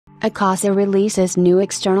Akasa releases new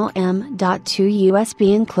external M.2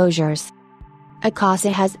 USB enclosures.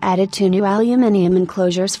 Akasa has added 2 new aluminum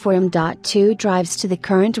enclosures for M.2 drives to the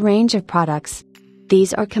current range of products.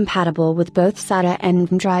 These are compatible with both SATA and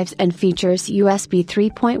NVMe drives and features USB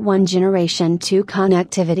 3.1 Generation 2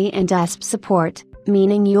 connectivity and ASP support,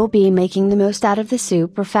 meaning you'll be making the most out of the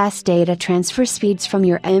super fast data transfer speeds from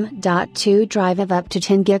your M.2 drive of up to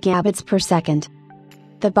 10 gigabits per second.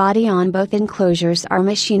 The body on both enclosures are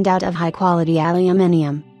machined out of high-quality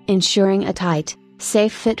aluminum, ensuring a tight,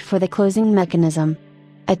 safe fit for the closing mechanism.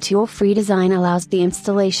 A tool-free design allows the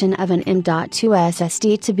installation of an M.2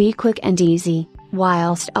 SSD to be quick and easy,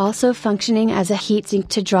 whilst also functioning as a heatsink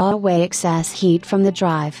to draw away excess heat from the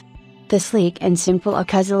drive. The sleek and simple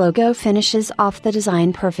Akasa logo finishes off the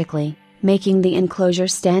design perfectly, making the enclosure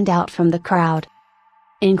stand out from the crowd.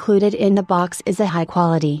 Included in the box is a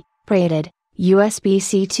high-quality, braided,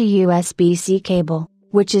 USB-C to USB-C cable,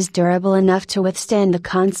 which is durable enough to withstand the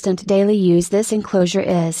constant daily use this enclosure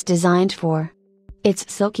is designed for.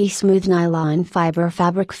 Its silky smooth nylon fiber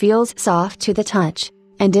fabric feels soft to the touch,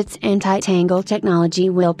 and its anti-tangle technology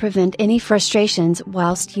will prevent any frustrations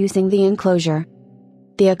whilst using the enclosure.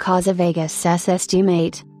 The Akasa Vegas SSD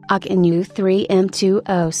Mate,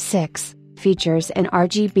 AK-NU3M206, features an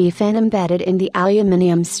RGB fan embedded in the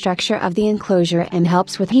aluminum structure of the enclosure and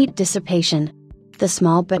helps with heat dissipation. The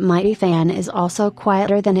small but mighty fan is also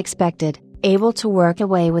quieter than expected, able to work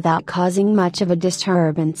away without causing much of a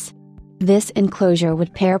disturbance. This enclosure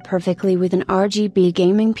would pair perfectly with an RGB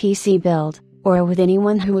gaming PC build, or with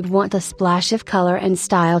anyone who would want a splash of color and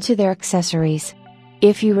style to their accessories.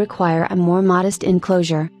 If you require a more modest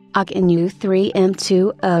enclosure,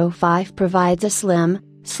 AK-NU3M205 provides a slim,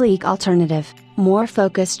 sleek alternative, more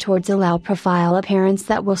focused towards a low profile appearance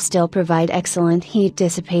that will still provide excellent heat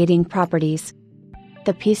dissipating properties.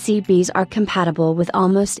 The PCBs are compatible with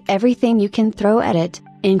almost everything you can throw at it,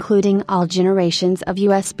 including all generations of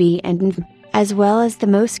USB and NVMe, as well as the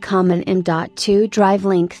most common M.2 drive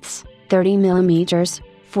lengths, 30mm,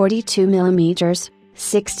 42mm,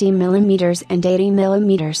 60mm and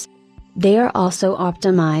 80mm. They are also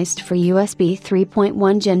optimized for USB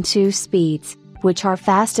 3.1 Gen 2 speeds, which are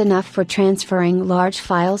fast enough for transferring large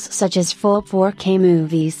files such as full 4K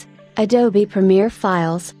movies, Adobe Premiere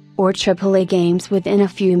files, or AAA games within a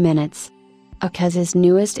few minutes. Akasa's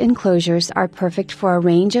newest enclosures are perfect for a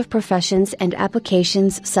range of professions and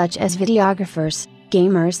applications such as videographers,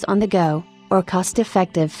 gamers on the go, or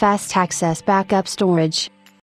cost-effective fast access backup storage.